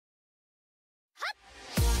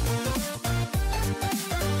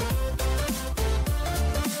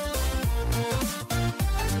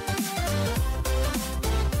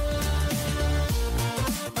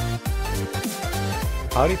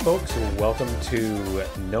Howdy folks, welcome to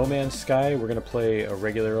No Man's Sky. We're going to play a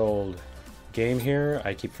regular old game here.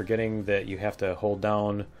 I keep forgetting that you have to hold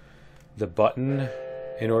down the button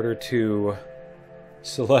in order to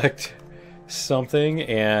select something,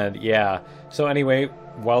 and yeah. So anyway,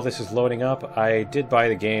 while this is loading up, I did buy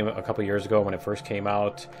the game a couple years ago when it first came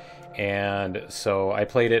out, and so I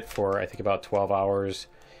played it for I think about 12 hours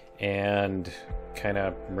and kind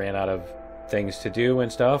of ran out of things to do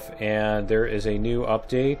and stuff, and there is a new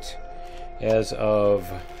update as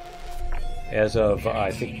of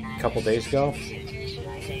I think a couple days ago,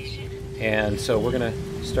 and so we're gonna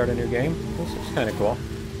start a new game. This is kind of cool.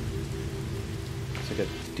 It's like a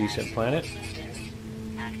decent planet.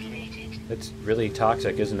 It's really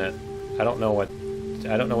toxic, isn't it? I don't know what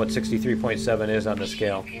 63.7 is on the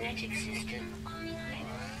scale.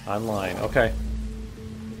 Online. Okay.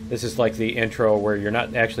 This is like the intro where you're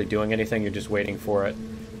not actually doing anything, you're just waiting for it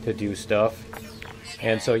to do stuff.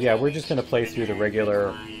 And so yeah, we're just going to play through the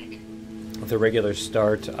regular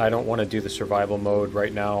start. I don't want to do the survival mode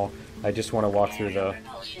right now. I just want to walk through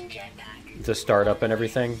the startup and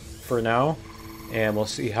everything for now, and we'll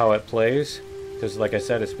see how it plays, because like I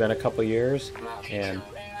said, it's been a couple years. And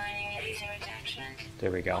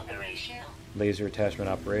there we go. Laser attachment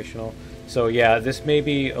operational. So yeah, this may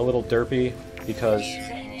be a little derpy because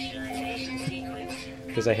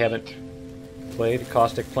I haven't played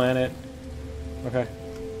Caustic Planet. Okay.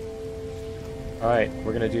 Alright,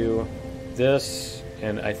 we're gonna do this,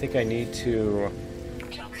 and I think I need to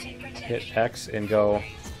hit X and go,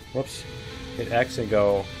 whoops, hit X and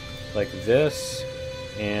go like this,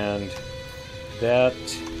 and that,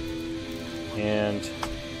 and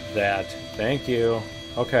that. Thank you.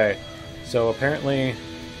 Okay, so apparently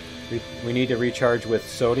we need to recharge with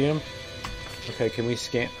sodium. Okay, can we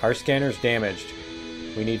scan? Our scanner's damaged.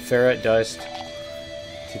 We need ferret dust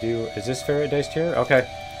to do... Is this ferret dust here? Okay.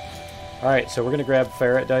 Alright, so we're going to grab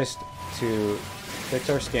ferret dust to fix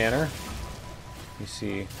our scanner. Let me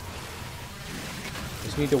see.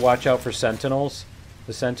 Just need to watch out for sentinels.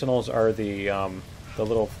 The sentinels are the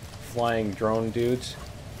little flying drone dudes.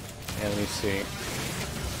 And let me see.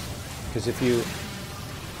 Because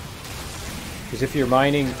if you're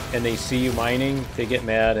mining and they see you mining, they get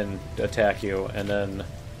mad and attack you, and then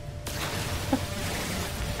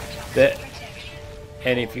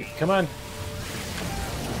and if you and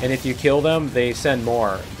if you kill them, they send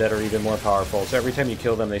more that are even more powerful. So every time you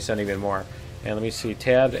kill them, they send even more. And let me see,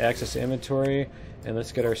 tab to access inventory, and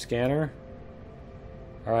let's get our scanner.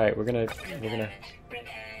 All right, we're gonna.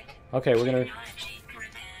 Okay, we're gonna.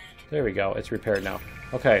 There we go. It's repaired now.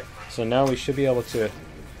 Okay, so now we should be able to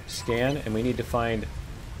scan, and we need to find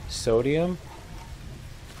sodium.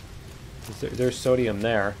 There's sodium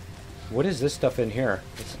there. What is this stuff in here?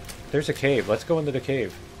 There's a cave. Let's go into the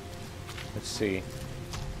cave. Let's see.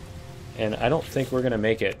 And I don't think we're going to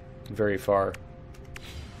make it very far.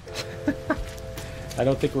 I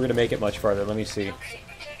don't think we're going to make it much farther. Let me see.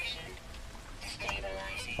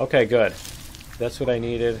 Okay, good. That's what I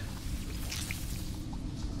needed.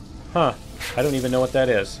 Huh. I don't even know what that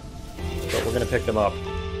is. But we're going to pick them up.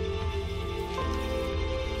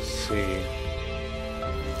 Let's see.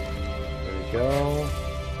 There we go.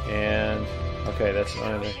 And... okay, that's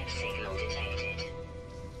another...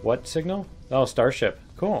 What signal? Oh, starship.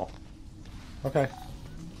 Cool. Okay.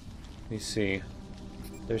 Let me see.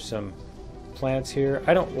 There's some plants here.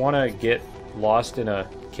 I don't want to get lost in a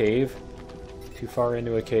cave. Too far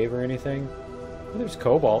into a cave or anything. Oh, there's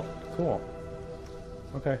cobalt. Cool.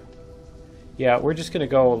 Okay. Yeah, we're just going to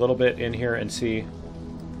go a little bit in here and see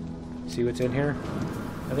what's in here,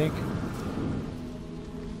 I think.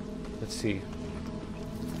 Let's see.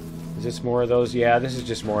 Is this more of those? Yeah, this is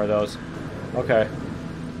just more of those. Okay.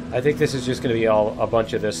 I think this is just going to be a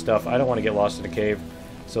bunch of this stuff. I don't want to get lost in a cave.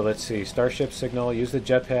 So let's see. Starship signal. Use the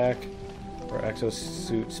jetpack or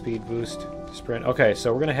exosuit speed boost to sprint. Okay,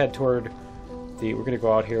 so we're going to head toward the... We're going to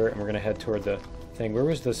go out here and we're going to head toward the thing. Where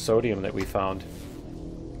was the sodium that we found?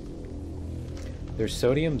 There's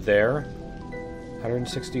sodium there.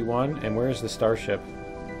 161. And where is the starship?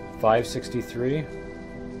 563.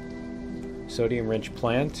 Sodium-rich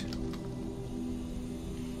plant.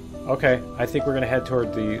 Okay, I think we're going to head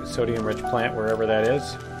toward the sodium-rich plant, wherever that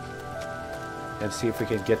is, and see if we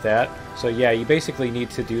can get that. So yeah, you basically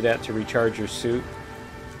need to do that to recharge your suit,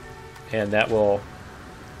 and that will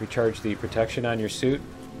recharge the protection on your suit.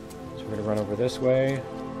 So we're going to run over this way.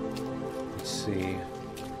 Let's see.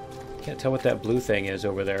 Can't tell what that blue thing is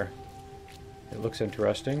over there. It looks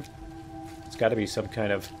interesting. It's got to be some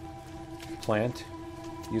kind of plant,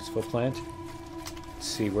 useful plant. Let's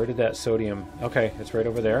see, where did that sodium... Okay, it's right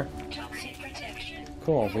over there.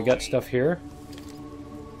 Cool, we got stuff here.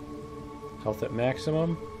 Health at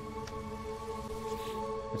maximum.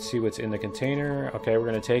 Let's see what's in the container. Okay, we're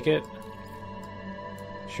gonna take it.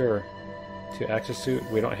 Sure. To exosuit.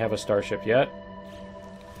 We don't have a starship yet.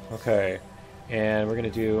 Okay. And we're gonna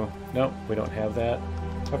do... Nope, we don't have that.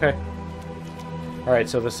 Okay. Alright,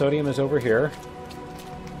 so the sodium is over here.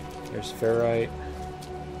 There's ferrite.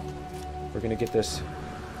 We're gonna get this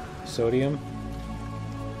sodium.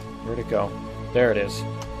 Where'd it go? There it is.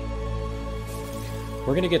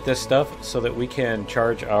 We're gonna get this stuff so that we can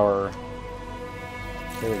charge our...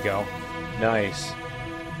 There we go. Nice.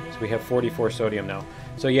 So we have 44 sodium now.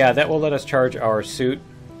 So yeah, that will let us charge our suit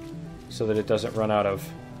so that it doesn't run out of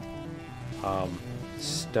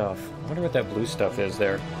stuff. I wonder what that blue stuff is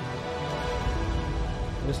there.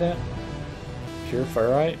 What is that? Pure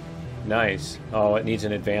ferrite? Nice. Oh, it needs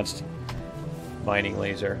an advanced mining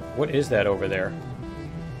laser. What is that over there?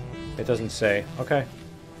 It doesn't say. Okay.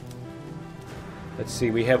 Let's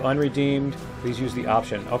see. We have unredeemed. Please use the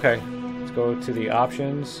option. Okay. Let's go to the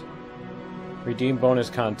options. Redeem bonus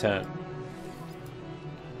content.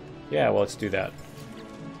 Yeah, well, let's do that.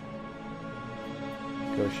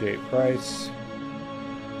 Negotiate price.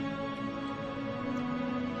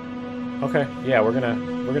 Okay. Yeah, we're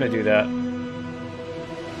gonna do that.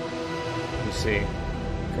 Let me see.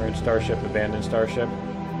 Current starship, abandoned starship.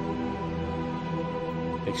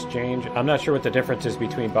 Exchange. I'm not sure what the difference is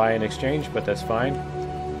between buy and exchange, but that's fine.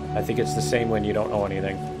 I think it's the same when you don't owe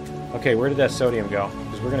anything. Okay, where did that sodium go?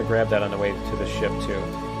 Because we're going to grab that on the way to the ship, too.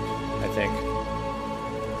 I think.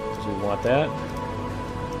 Because we want that.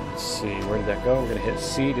 Let's see, where did that go? We're going to hit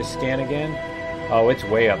C to scan again. Oh, it's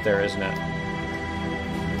way up there, isn't it?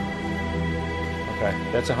 Okay,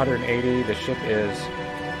 that's 180. The ship is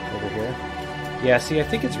over here. Yeah, see, I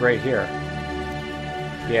think it's right here.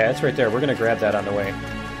 Yeah, it's right there. We're going to grab that on the way.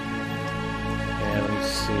 And let me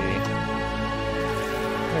see.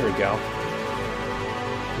 There we go.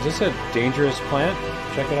 Is this a dangerous plant?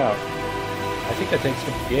 Check it out. I think that thing's...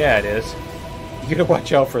 Yeah, it is. You gotta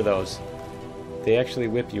watch out for those. They actually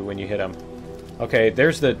whip you when you hit them. Okay,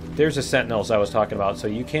 there's the sentinels I was talking about. So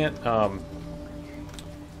you can't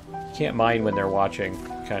mine when they're watching,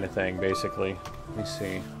 kind of thing, basically. Let me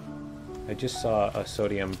see. I just saw a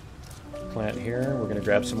sodium plant here. We're gonna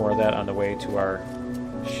grab some more of that on the way to our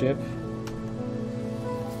ship.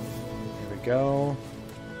 There we go.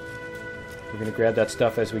 We're gonna grab that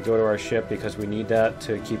stuff as we go to our ship because we need that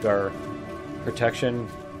to keep our protection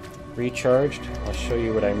recharged. I'll show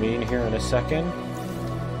you what I mean here in a second.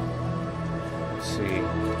 Let's see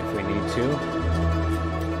if we need to.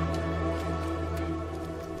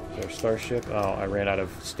 Is our starship? Oh, I ran out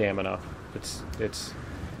of stamina. It's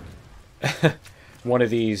one of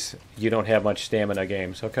these you don't have much stamina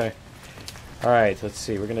games. Okay. Alright, let's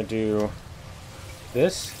see. We're gonna do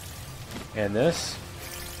this and this.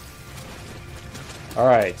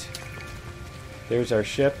 Alright. There's our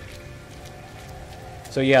ship.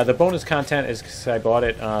 So yeah, the bonus content is because I bought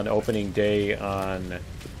it on opening day on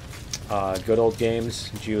Good Old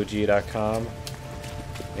Games, GOG.com.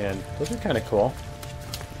 And those are kind of cool.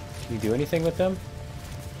 Can you do anything with them?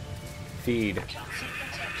 Feed.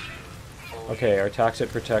 Okay, our toxic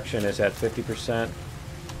protection is at 50%. Let's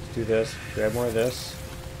do this. Grab more of this.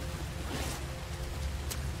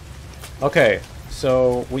 Okay,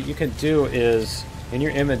 so what you can do is, in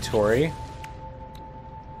your inventory...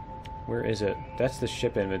 Where is it? That's the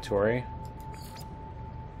ship inventory.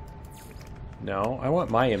 No, I want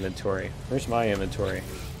my inventory. Where's my inventory?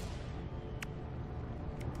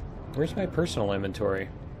 Where's my personal inventory?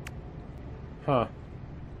 Huh.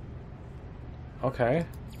 Okay.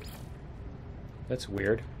 That's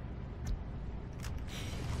weird.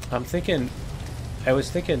 I was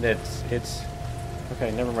thinking that it's...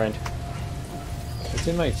 Okay, never mind. It's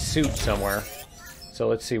in my suit somewhere. So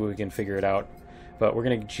let's see if we can figure it out. But we're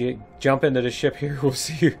going to jump into the ship here. We'll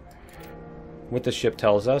see what the ship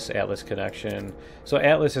tells us. Atlas connection. So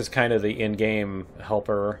Atlas is kind of the in-game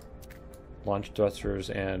helper. Launch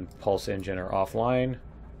thrusters and pulse engine are offline.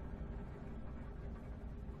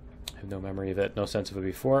 I have no memory of it. No sense of it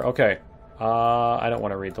before. Okay. I don't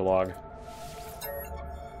want to read the log.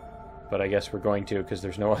 But I guess we're going to because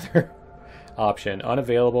there's no other option.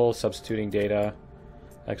 Unavailable. Substituting data.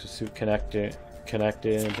 Exosuit connected.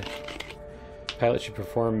 Pilot should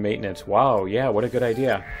perform maintenance. Wow, yeah, what a good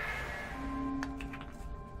idea.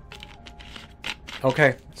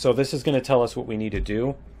 Okay, so this is going to tell us what we need to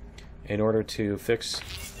do in order to fix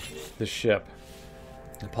the ship.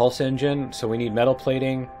 The pulse engine, so we need metal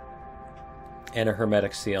plating and a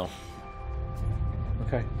hermetic seal.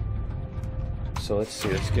 Okay. So let's see,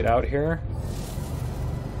 let's get out here.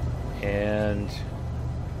 And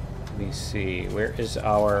let me see, where is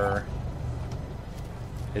our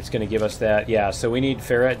it's going to give us that. Yeah, so we need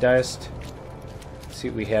ferrite dust. Let's see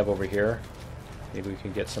what we have over here. Maybe we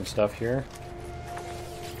can get some stuff here.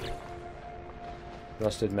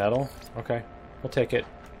 Rusted metal. Okay, we'll take it.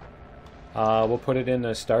 We'll put it in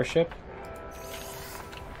the starship.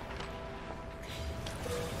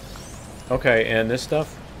 Okay, and this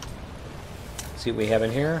stuff. Let's see what we have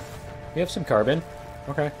in here. We have some carbon.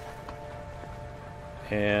 Okay.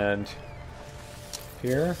 And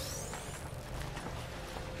here.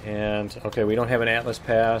 And, okay, we don't have an Atlas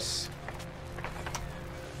pass.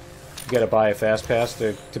 You gotta buy a fast pass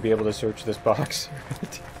to be able to search this box.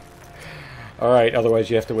 Alright, otherwise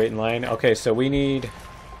you have to wait in line. Okay, so we need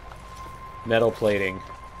metal plating.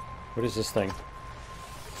 What is this thing?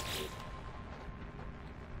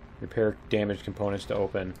 Repair damaged components to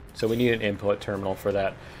open. So we need an input terminal for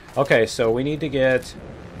that. Okay, so we need to get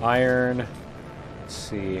iron. Let's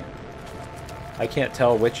see. I can't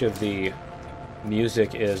tell which of the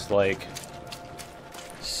music is like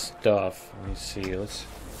stuff. Let me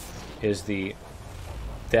see.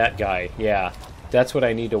 That guy. Yeah. That's what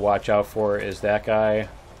I need to watch out for, is that guy.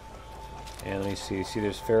 And let me see. See,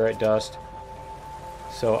 there's ferrite dust.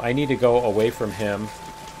 So I need to go away from him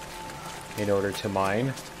in order to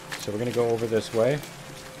mine. So we're going to go over this way.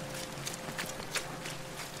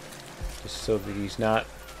 Just so that he's not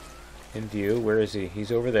in view. Where is he?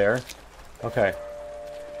 He's over there. Okay.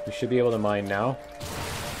 We should be able to mine now.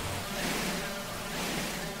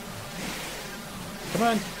 Come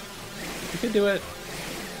on. You can do it.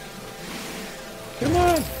 Come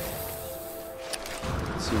on.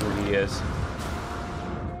 Let's see where he is.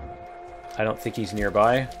 I don't think he's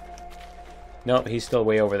nearby. Nope, he's still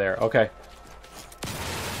way over there. Okay.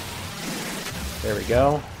 There we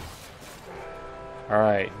go.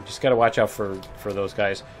 Alright, just gotta watch out for those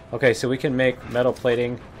guys. Okay, so we can make metal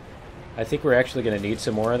plating. I think we're actually gonna need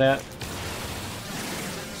some more of that.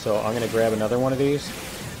 So I'm gonna grab another one of these.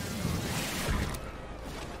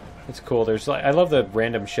 It's cool. I love the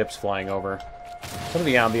random ships flying over. Some of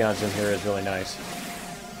the ambiance in here is really nice.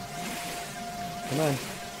 Come on.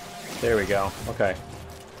 There we go. Okay.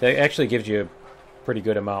 That actually gives you a pretty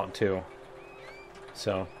good amount, too.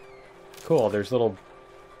 So, cool. There's little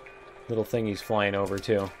thingies flying over,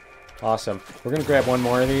 too. Awesome. We're going to grab one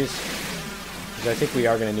more of these, because I think we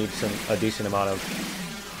are going to need a decent amount of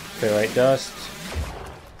ferrite dust.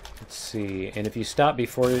 Let's see. And if you stop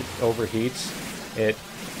before it overheats, it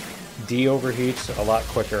de-overheats a lot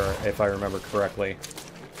quicker, if I remember correctly.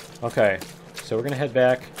 Okay, so we're going to head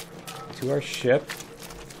back to our ship.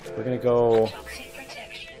 We're going to go...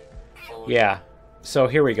 Yeah, so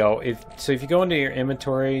here we go. If you go into your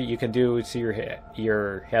inventory, you can see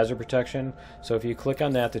your hazard protection. So if you click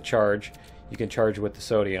on that to charge, you can charge with the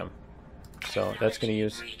sodium. So that's going to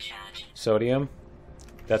use sodium.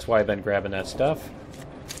 That's why I've been grabbing that stuff.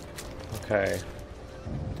 Okay.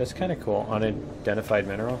 That's kind of cool. Unidentified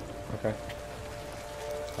mineral. Okay.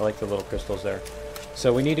 I like the little crystals there.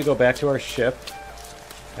 So we need to go back to our ship,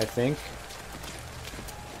 I think.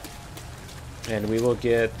 And we will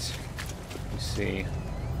get... Let's see.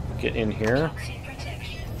 Get in here.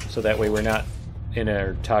 So that way we're not in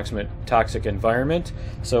a toxic environment.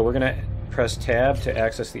 So we're going to press tab to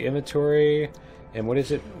access the inventory. And what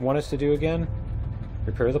does it want us to do again?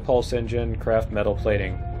 Repair the pulse engine, craft metal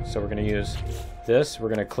plating. So we're going to use this. We're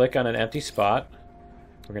going to click on an empty spot.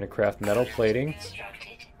 We're going to craft metal plating.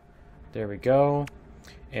 There we go.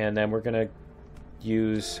 And then we're going to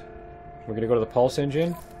go to the pulse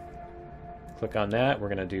engine. Click on that. We're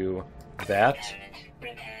going to do that.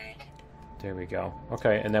 There we go.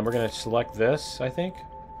 Okay, and then we're going to select this, I think.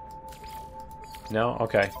 No?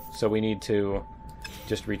 Okay. So we need to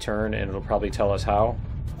just return, and it'll probably tell us how.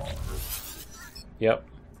 Yep.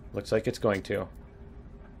 Looks like it's going to.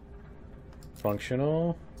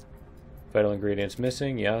 Functional. Vital ingredients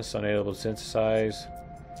missing. Yes. Unable to synthesize.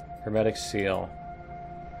 Hermetic seal.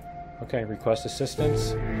 Okay. Request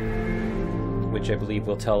assistance. Which I believe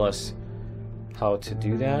will tell us how to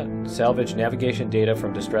do that. Salvage navigation data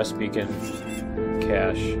from distress beacon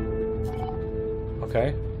cache.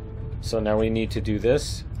 Okay. So now we need to do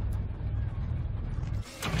this.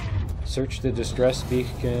 Search the distress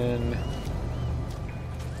beacon.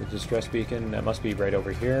 The distress beacon, that must be right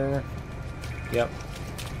over here. Yep.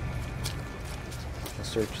 I'll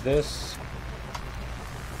search this.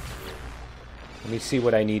 Let me see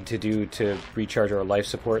what I need to do to recharge our life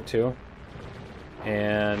support too.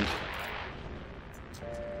 And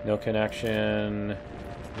no connection.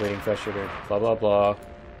 Waiting for sugar. Blah blah blah.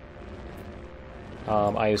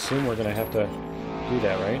 I assume we're gonna have to do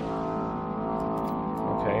that, right?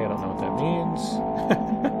 Okay, I don't know what that means.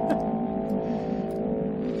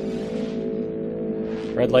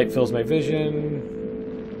 Red light fills my vision.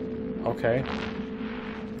 Okay.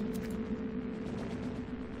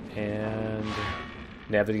 And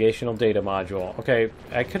navigational data module. Okay,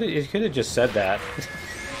 it could have just said that.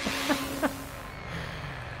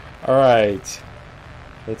 All right.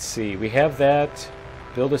 Let's see. We have that.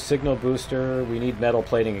 Build a signal booster. We need metal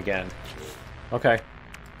plating again. Okay.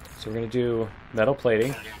 So we're going to do metal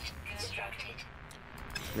plating.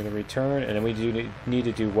 We're going to return, and then we do need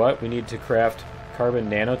to do what? We need to craft carbon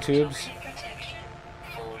nanotubes.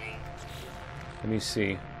 Let me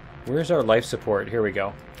see. Where's our life support? Here we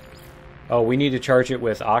go. Oh, we need to charge it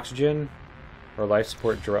with oxygen or life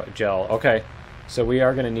support gel. Okay. So we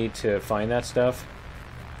are going to need to find that stuff.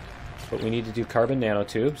 But we need to do carbon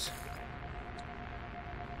nanotubes.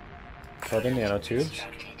 Carbon nanotubes.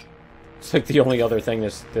 It's like the only other thing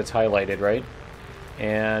that's highlighted, right?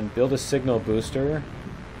 And build a signal booster.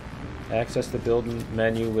 Access the build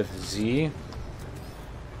menu with Z.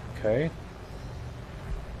 Okay.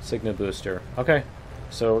 Signal booster. Okay.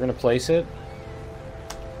 So we're going to place it.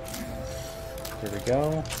 Here we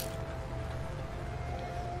go.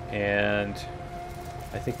 And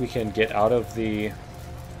I think we can get out of the... I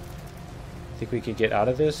think we can get out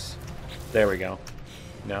of this. There we go.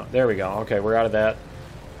 No, there we go. Okay, we're out of that.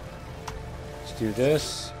 Let's do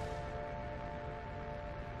this.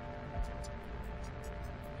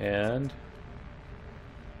 And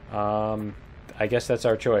I guess that's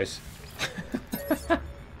our choice.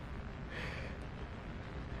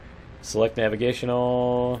 Select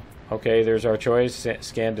navigational. Okay, there's our choice.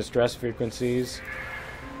 Scan distress frequencies.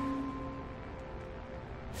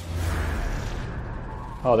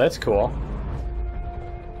 Oh, that's cool.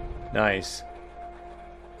 Nice.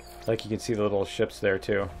 Like you can see the little ships there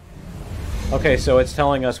too. Okay, so it's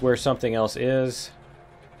telling us where something else is.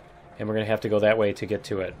 And we're going to have to go that way to get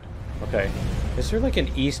to it. Okay. Is there like an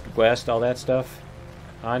east-west, all that stuff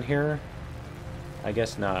on here? I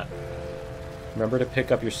guess not. Remember to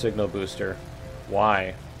pick up your signal booster.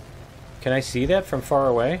 Why? Can I see that from far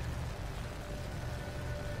away?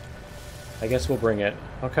 I guess we'll bring it.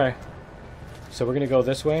 Okay. So we're going to go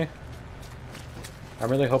this way. I'm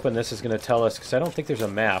really hoping this is going to tell us, because I don't think there's a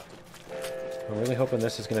map. I'm really hoping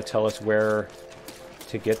this is going to tell us where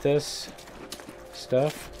to get this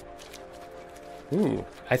stuff. Ooh,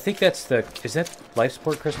 I think that's the... Is that life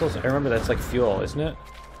support crystals? I remember that's like fuel, isn't it?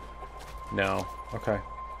 No. Okay.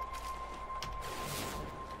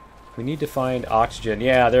 We need to find oxygen.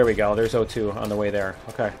 Yeah, there we go. There's O2 on the way there.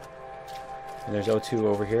 Okay. And there's O2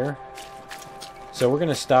 over here. So we're going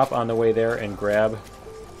to stop on the way there and grab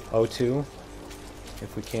O2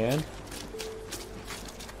 if we can.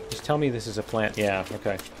 Just tell me this is a plant. Yeah,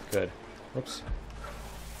 okay. Good. Whoops.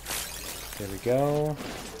 There we go.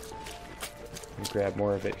 Grab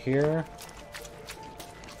more of it here.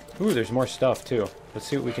 Ooh, there's more stuff too. Let's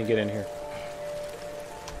see what we can get in here.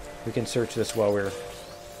 We can search this while we're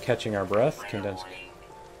catching our breath. Condensed.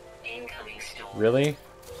 Really?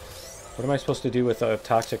 What am I supposed to do with a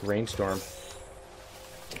toxic rainstorm?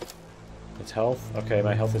 It's health. Okay,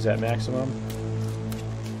 my health is at maximum.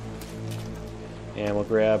 And we'll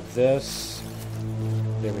grab this.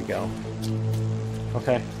 There we go.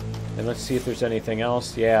 Okay. And let's see if there's anything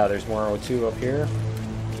else. Yeah, there's more O2 up here.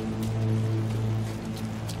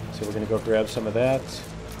 So we're going to go grab some of that.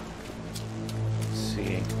 Let's see.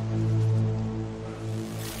 There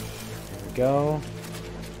we go.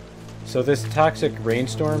 So this toxic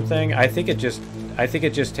rainstorm thing, I think it just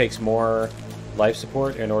takes more life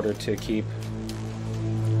support in order to keep...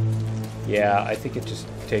 Yeah, I think it just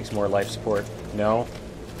takes more life support. No?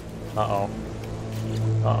 Uh-oh.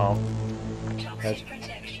 Uh-oh.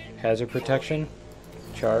 Hazard protection.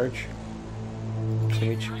 Charge.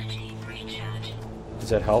 Is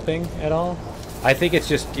that helping at all? I think it's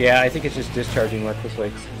just... Yeah, I think it's just discharging more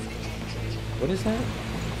quickly. What is that?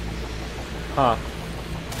 Huh.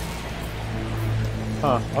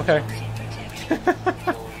 Huh, okay.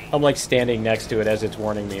 I'm like standing next to it as it's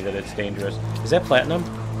warning me that it's dangerous. Is that platinum?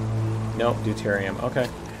 Nope, deuterium. Okay.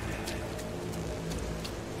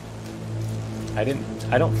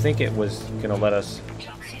 I don't think it was gonna let us.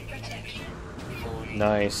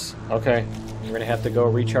 Nice. Okay. We're gonna have to go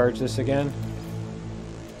recharge this again.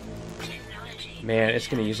 Man, it's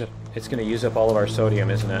gonna use up all of our sodium,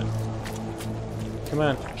 isn't it? Come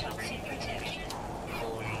on.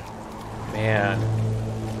 Man.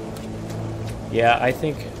 Yeah, I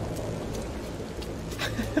think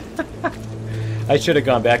I should have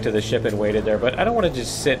gone back to the ship and waited there, but I don't want to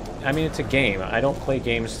just sit. I mean, it's a game. I don't play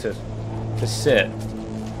games to sit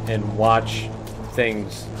and watch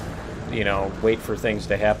things, you know, wait for things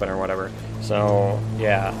to happen or whatever. So,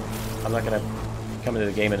 yeah, I'm not going to come into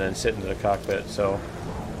the game and then sit into the cockpit. So,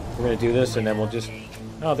 We're gonna do this and then we'll just...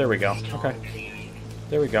 Oh, there we go. Okay.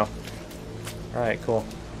 There we go. Alright, cool.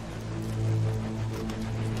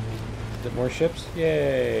 Is it more ships?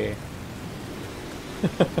 Yay!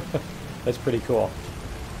 That's pretty cool.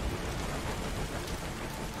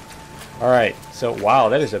 Alright, so wow,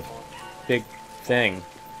 that is a big thing.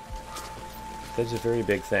 That is a very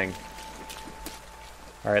big thing.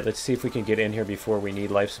 Alright, let's see if we can get in here before we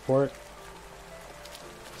need life support.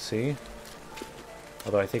 Let's see.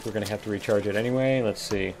 Although I think we're going to have to recharge it anyway. Let's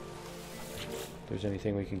see if there's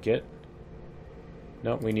anything we can get.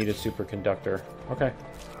 Nope, we need a superconductor. Okay.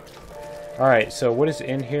 Alright, so what is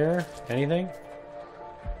in here? Anything?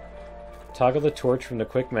 Toggle the torch from the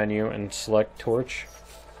quick menu and select torch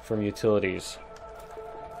from utilities.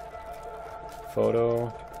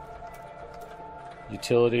 Photo.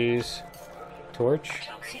 Utilities. Torch.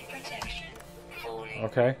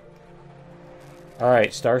 Okay.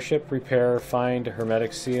 Alright, starship repair, find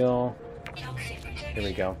hermetic seal. Here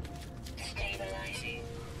we go.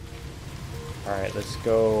 Alright, let's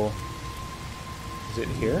go. Is it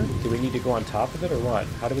here? Do we need to go on top of it or what?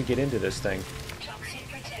 How do we get into this thing?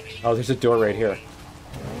 Oh, there's a door right here.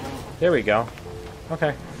 There we go.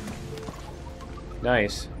 Okay.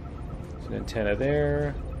 Nice. There's an antenna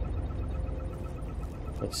there.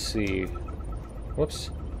 Let's see.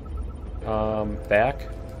 Whoops. Back.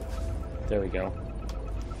 There we go.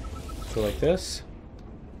 So like this.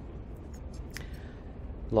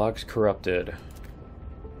 Logs corrupted.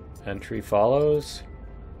 Entry follows.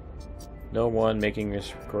 No one making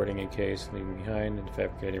this recording in case leaving behind and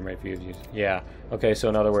fabricator might be used. Yeah. Okay, so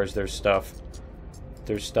in other words, there's stuff.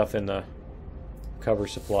 There's stuff in the cover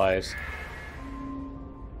supplies.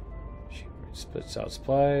 She splits out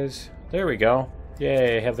supplies. There we go.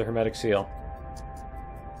 Yay, have the hermetic seal.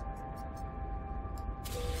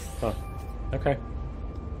 Huh. Okay.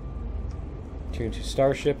 Tune to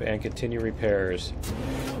starship and continue repairs.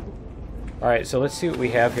 Alright, so let's see what we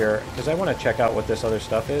have here, because I want to check out what this other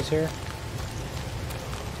stuff is here.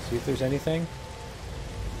 See if there's anything.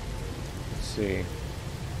 Let's see.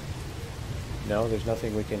 No, there's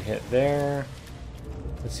nothing we can hit there.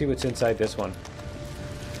 Let's see what's inside this one.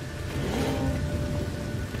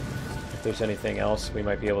 If there's anything else we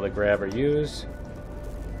might be able to grab or use.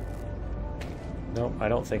 Nope, I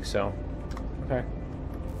don't think so. Okay.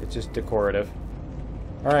 It's just decorative.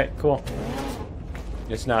 Alright, cool.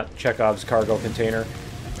 It's not Chekhov's cargo container.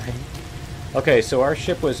 Okay, so our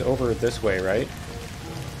ship was over this way, right?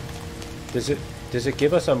 Does it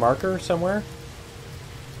give us a marker somewhere?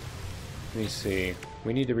 Let me see.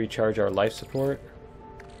 We need to recharge our life support.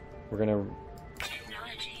 We're gonna...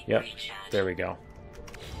 Yep, there we go.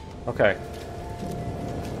 Okay.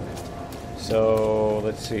 So,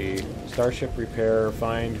 let's see. Starship repair,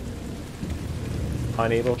 find...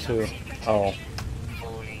 Unable to... Oh.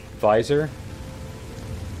 Visor?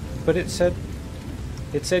 But it said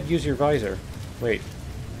use your visor. Wait.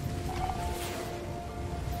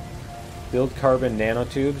 Build carbon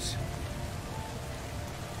nanotubes.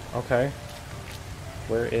 Okay.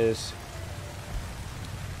 Where is...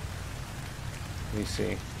 Let me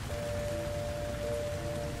see.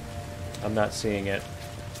 I'm not seeing it.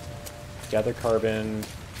 Gather carbon.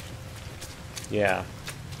 Yeah.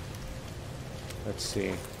 Let's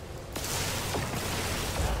see.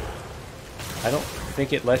 I don't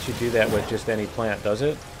think it lets you do that with just any plant, does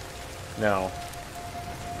it? No.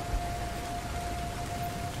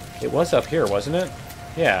 It was up here, wasn't it?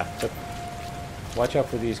 Yeah. But watch out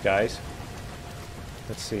for these guys.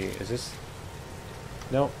 Let's see. Is this...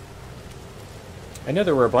 Nope. I know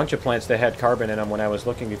there were a bunch of plants that had carbon in them when I was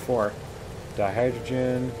looking before.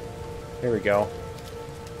 Dihydrogen. Here we go.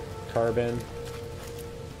 Carbon.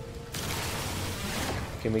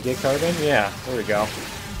 Can we get carbon? Yeah. There we go.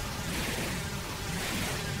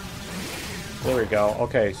 There we go.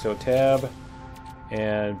 Okay, so tab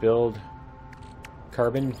and build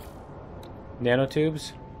carbon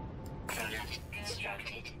nanotubes.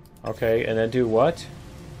 Okay, and then do what?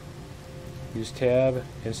 Use tab,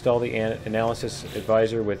 install the analysis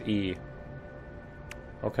advisor with E.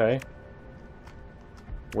 Okay.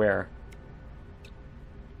 Where?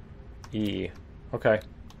 E. Okay.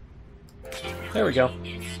 There we go.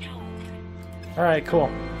 Alright,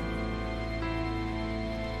 cool.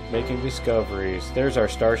 Making discoveries. There's our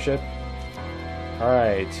starship.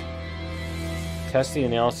 Alright. Test the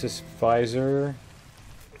analysis visor.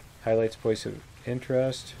 Highlights points of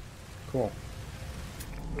interest. Cool.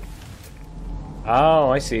 Oh,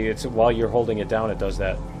 I see. It's while you're holding it down, it does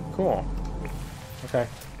that. Cool. Okay.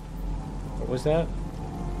 What was that?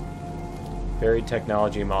 Buried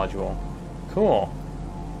technology module. Cool.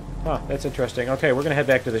 Huh, that's interesting. Okay, we're gonna head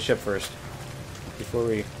back to the ship first. Before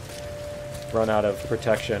we run out of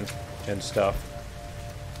protection and stuff.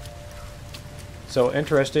 So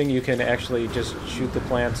interesting, you can actually just shoot the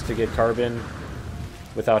plants to get carbon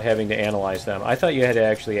without having to analyze them. I thought you had to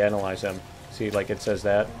actually analyze them. See, like it says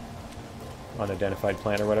that, unidentified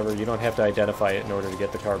plant or whatever. You don't have to identify it in order to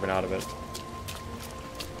get the carbon out of it.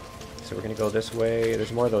 So we're going to go this way.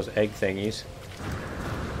 There's more of those egg thingies.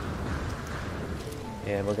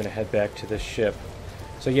 And we're going to head back to this ship.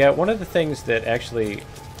 So yeah, one of the things that actually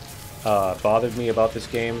bothered me about this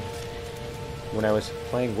game when I was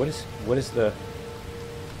playing, what is the...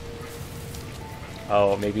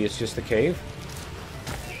 Oh, maybe it's just the cave?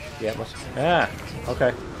 Yeah, it must... Ah!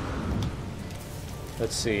 Okay.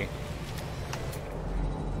 Let's see.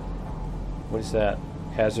 What is that?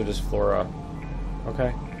 Hazardous flora.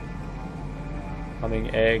 Okay.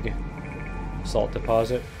 Humming egg. Salt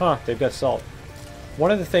deposit. Huh, they've got salt.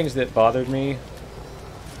 One of the things that bothered me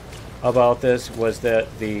about this was that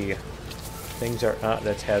the things are...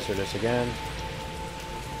 that's hazardous again.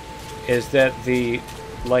 Is that the...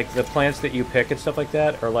 Like, the plants that you pick and stuff like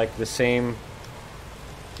that are like the same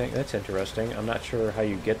thing. That's interesting. I'm not sure how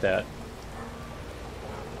you get that.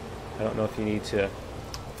 I don't know if you need to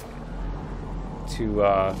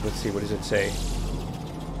let's see, what does it say?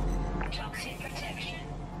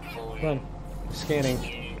 Come on.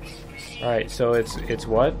 Scanning. Alright, so it's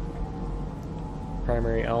what?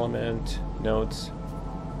 Primary element, notes.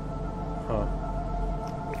 Huh.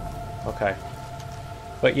 Okay.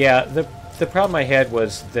 But yeah, the problem I had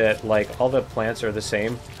was that, like, all the plants are the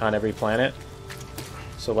same on every planet.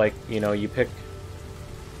 So, like, you know, you pick...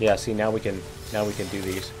 Yeah, see, now we can do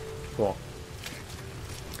these. Cool.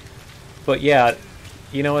 But yeah,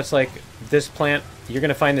 you know, it's like this plant, you're going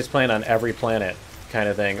to find this plant on every planet kind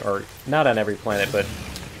of thing. Or not on every planet, but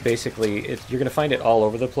basically you're going to find it all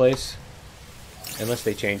over the place. Unless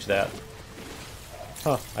they change that.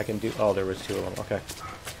 Huh, I can do... Oh, there was two of them. Okay.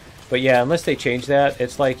 But yeah, unless they change that,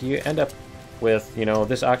 it's like you end up with, you know,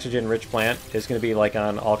 this oxygen-rich plant is going to be like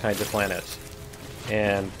on all kinds of planets.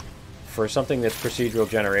 And for something that's procedural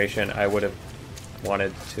generation, I would have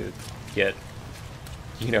wanted to get,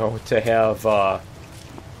 you know, to have a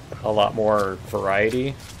lot more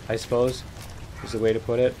variety, I suppose, is the way to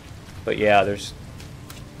put it. But yeah, there's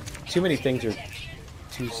too many things are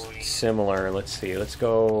too similar. Let's see. Let's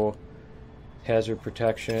go hazard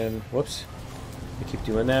protection. Whoops. I keep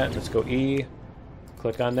doing that. Let's go E.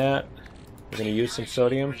 Click on that. We're going to use some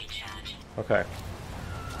sodium. Okay.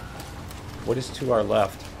 What is to our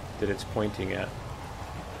left that it's pointing at?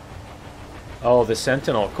 Oh, the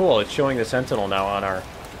Sentinel. Cool. It's showing the Sentinel now on our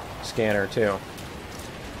scanner, too.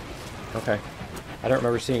 Okay. I don't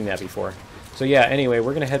remember seeing that before. So yeah, anyway,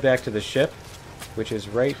 we're going to head back to the ship, which is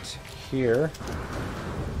right here,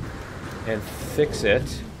 and fix it.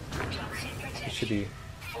 This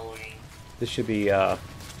should be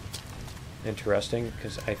interesting,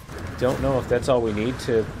 because I don't know if that's all we need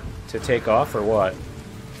to take off or what.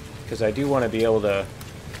 Because I do want to be able to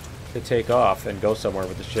take off and go somewhere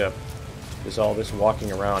with the ship. There's all this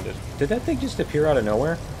walking around. Did that thing just appear out of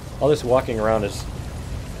nowhere? All this walking around is,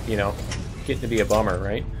 you know, getting to be a bummer,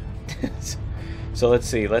 right? So let's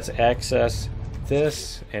see. Let's access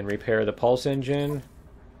this and repair the pulse engine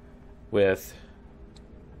with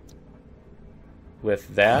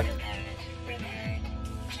that.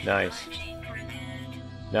 Nice.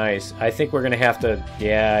 Nice. I think we're going to have to...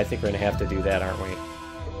 Yeah, I think we're going to have to do that, aren't we?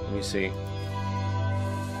 Let me see.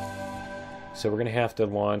 So we're going to have to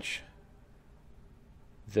launch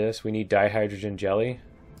this. We need dihydrogen jelly.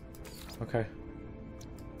 Okay.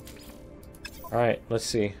 Alright, let's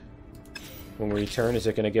see. When we return, is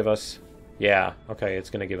it going to give us... Yeah, okay, it's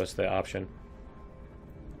going to give us the option.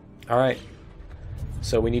 Alright.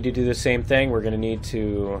 So we need to do the same thing. We're going to need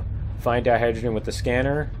to find dihydrogen with the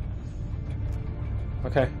scanner.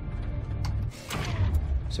 Okay.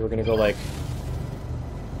 So we're going to go like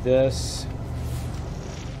this.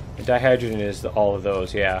 And dihydrogen is all of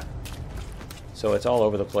those, yeah. So it's all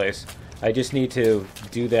over the place. I just need to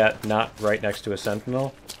do that not right next to a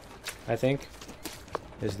sentinel, I think,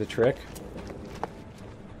 is the trick.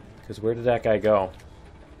 Because where did that guy go?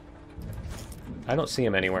 I don't see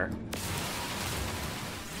him anywhere.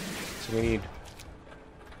 So we need...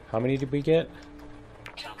 How many did we get?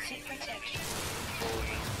 Toxic protection.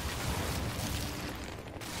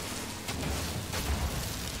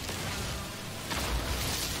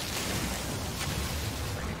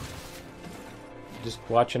 Just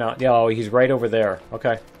watching out. Yeah, oh, he's right over there.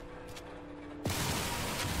 Okay.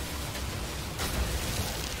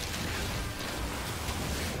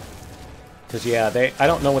 Because, yeah, I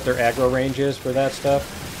don't know what their aggro range is for that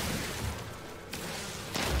stuff.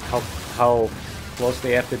 How close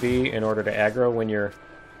they have to be in order to aggro when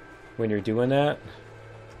you're doing that.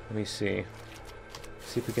 Let me see.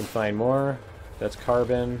 See if we can find more. That's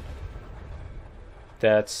carbon.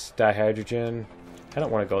 That's dihydrogen. I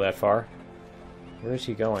don't want to go that far. Where is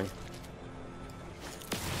he going?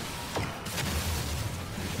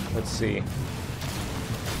 Let's see.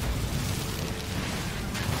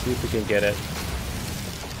 See if we can get it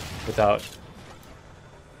without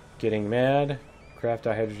getting mad. Craft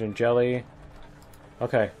dihydrogen jelly.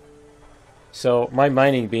 Okay. So my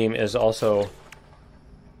mining beam is also...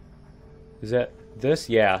 Is that this?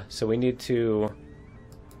 Yeah. So we need to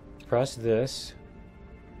press this.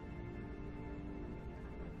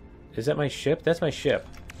 Is that my ship? That's my ship.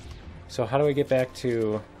 So how do I get back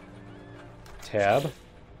to tab?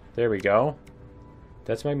 There we go.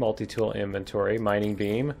 That's my multi-tool inventory. Mining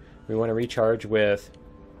beam. We want to recharge with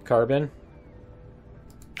carbon.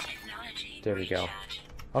 There we go.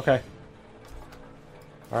 Okay.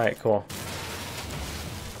 Alright, cool.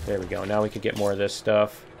 There we go. Now we can get more of this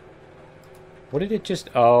stuff. What did it just...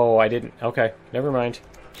 Oh, I didn't... Okay, never mind.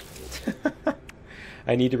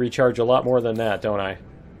 I need to recharge a lot more than that, don't I?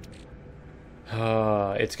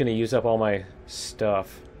 It's going to use up all my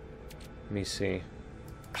stuff. Let me see.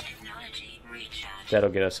 That'll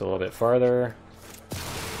get us a little bit farther.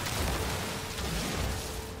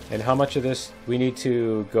 And how much of this... We need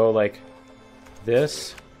to go like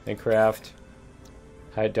this and craft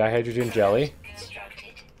dihydrogen jelly.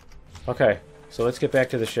 Okay, so let's get back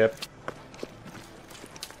to the ship.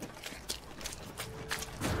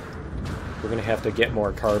 We're going to have to get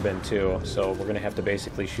more carbon too, so we're going to have to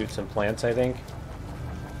basically shoot some plants, I think,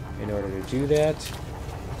 in order to do that.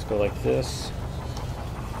 Let's go like this.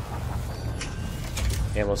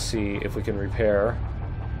 And we'll see if we can repair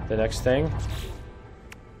the next thing.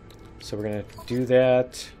 So we're going to do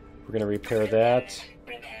that. We're going to repair that.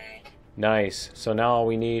 Nice. So now all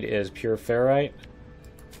we need is pure ferrite.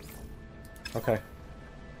 Okay.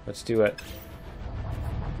 Let's do it.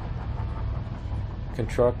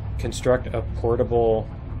 Construct a portable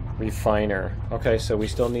refiner. Okay, so we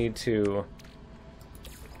still need to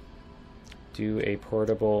do a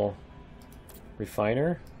portable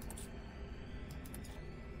refiner.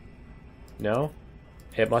 No?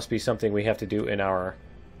 It must be something we have to do in our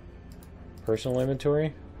personal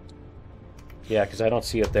inventory. Yeah, because I don't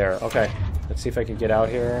see it there. Okay, let's see if I can get out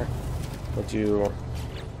here. We'll do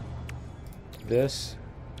this.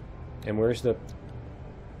 And where's the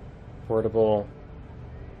portable...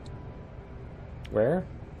 Where?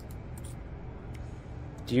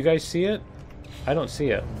 Do you guys see it? I don't see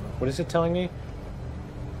it. What is it telling me?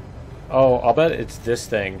 Oh, I'll bet it's this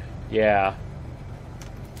thing. Yeah.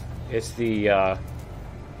 It's the,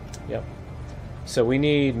 Yep. So we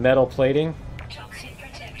need metal plating.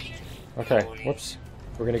 Okay, whoops.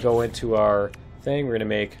 We're going to go into our thing. We're going to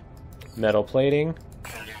make metal plating.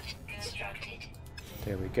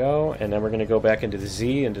 There we go. And then we're going to go back into the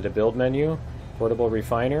Z, into the build menu. Portable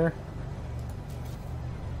refiner.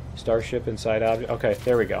 Starship inside object. Okay,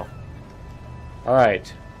 there we go.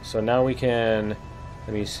 Alright, so now we can,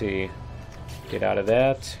 let me see, get out of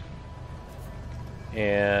that.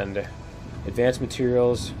 And advanced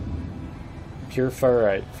materials, pure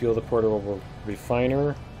ferrite, fuel the portable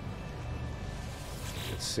refiner.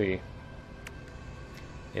 Let's see.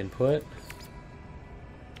 Input.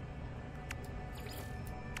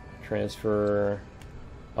 Transfer.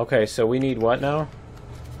 Okay, so we need what now?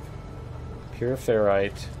 Pure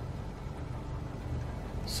ferrite.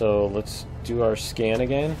 So let's do our scan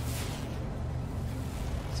again.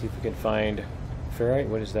 See if we can find ferrite.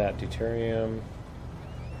 What is that? Deuterium.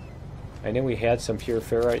 I know we had some pure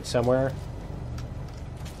ferrite somewhere.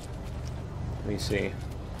 Let me see.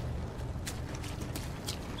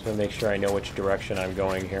 Just want to make sure I know which direction I'm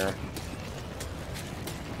going here.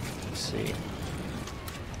 Let's see.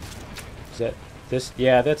 Is that this?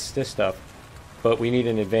 Yeah, that's this stuff. But we need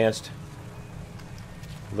an advanced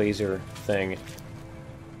laser thing.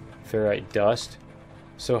 Ferrite dust.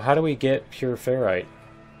 So how do we get pure ferrite?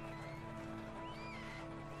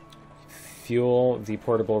 Fuel the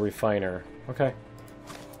portable refiner. Okay.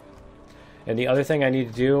 And the other thing I need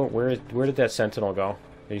to do, where did that sentinel go?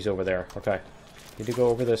 He's over there. Okay. Need to go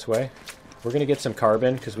over this way. We're going to get some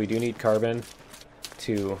carbon, because we do need carbon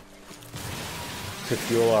to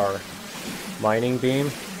fuel our mining beam.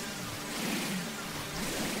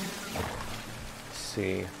 Let's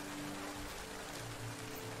see.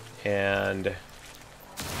 And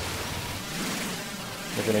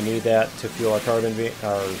we're going to need that to fuel our carbon beam.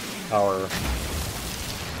 Our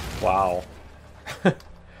wow.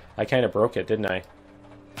 I kind of broke it, didn't I?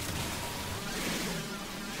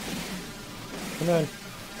 Come on.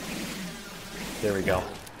 There we go.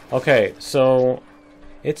 Okay, so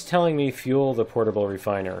it's telling me fuel the portable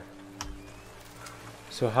refiner.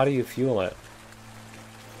 So how do you fuel it?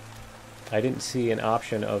 I didn't see an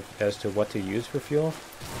option as to what to use for fuel.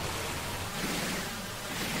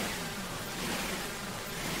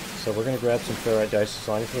 So we're going to grab some ferrite dice as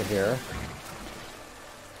long as we're here.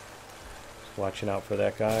 Just watching out for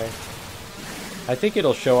that guy. I think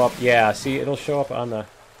it'll show up. Yeah, see, it'll show up on the...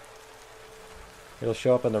 It'll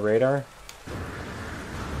show up on the radar.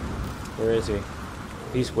 Where is he?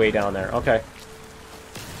 He's way down there. Okay.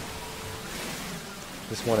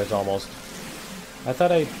 This one is almost... I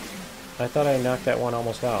thought I knocked that one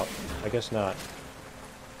almost out. I guess not.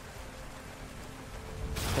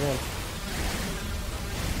 Come on.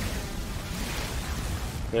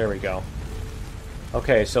 There we go.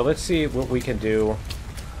 Okay, so let's see what we can do.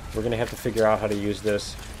 We're going to have to figure out how to use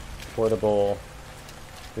this portable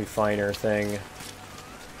refiner thing.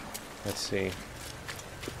 Let's see.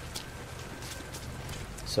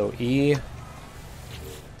 So E,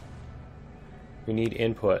 we need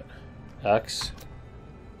input. X,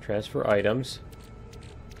 transfer items,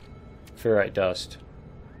 ferrite dust.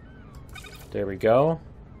 There we go.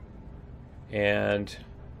 And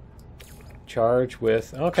charge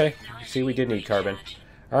with, okay, see, we did need carbon.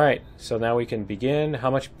 Alright, so now we can begin. How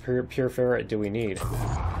much pure ferrite do we need?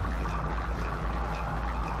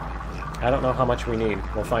 I don't know how much we need.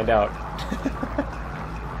 We'll find out.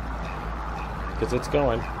 Because it's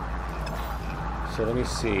going. So let me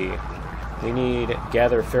see. We need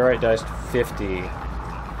gather ferrite dust 50.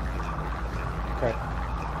 Okay.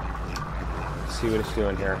 Let's see what it's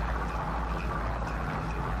doing here.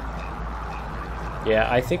 Yeah,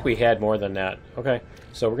 I think we had more than that. Okay,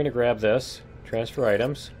 so we're going to grab this. Transfer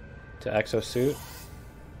items to exosuit.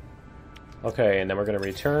 Okay, and then we're going to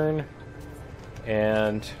return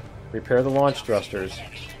and repair the launch thrusters.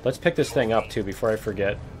 Let's pick this thing up, too, before I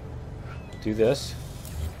forget. Do this.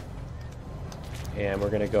 And we're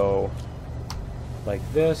going to go like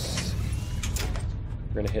this.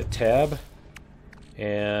 We're going to hit tab.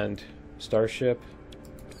 And starship.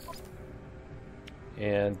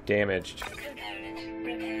 And damaged.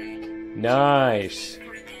 Nice.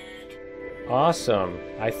 Awesome.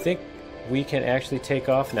 I think we can actually take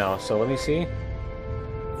off now. So let me see.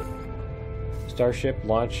 Starship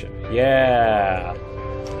launch. Yeah.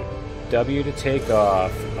 W to take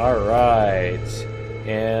off. Alright.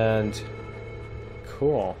 And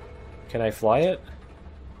cool. Can I fly it?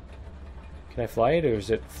 Can I fly it, or is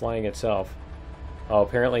it flying itself? Oh,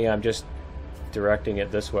 apparently I'm just directing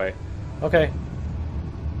it this way. Okay.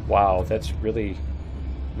 Wow, that's really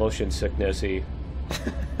motion sicknessy.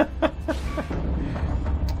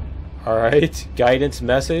 Alright, guidance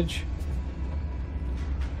message.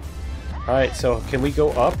 Alright, so can we go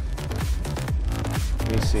up?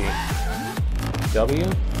 Let me see. W?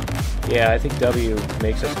 Yeah, I think W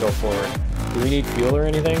makes us go forward. Do we need fuel or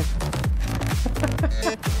anything?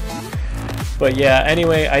 But yeah,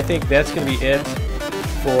 anyway, I think that's going to be it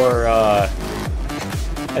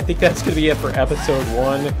for, episode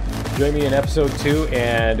 1. Join me in episode 2,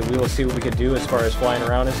 and we will see what we can do as far as flying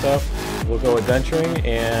around and stuff. We'll go adventuring,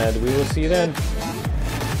 and we will see you then.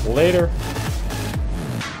 Later.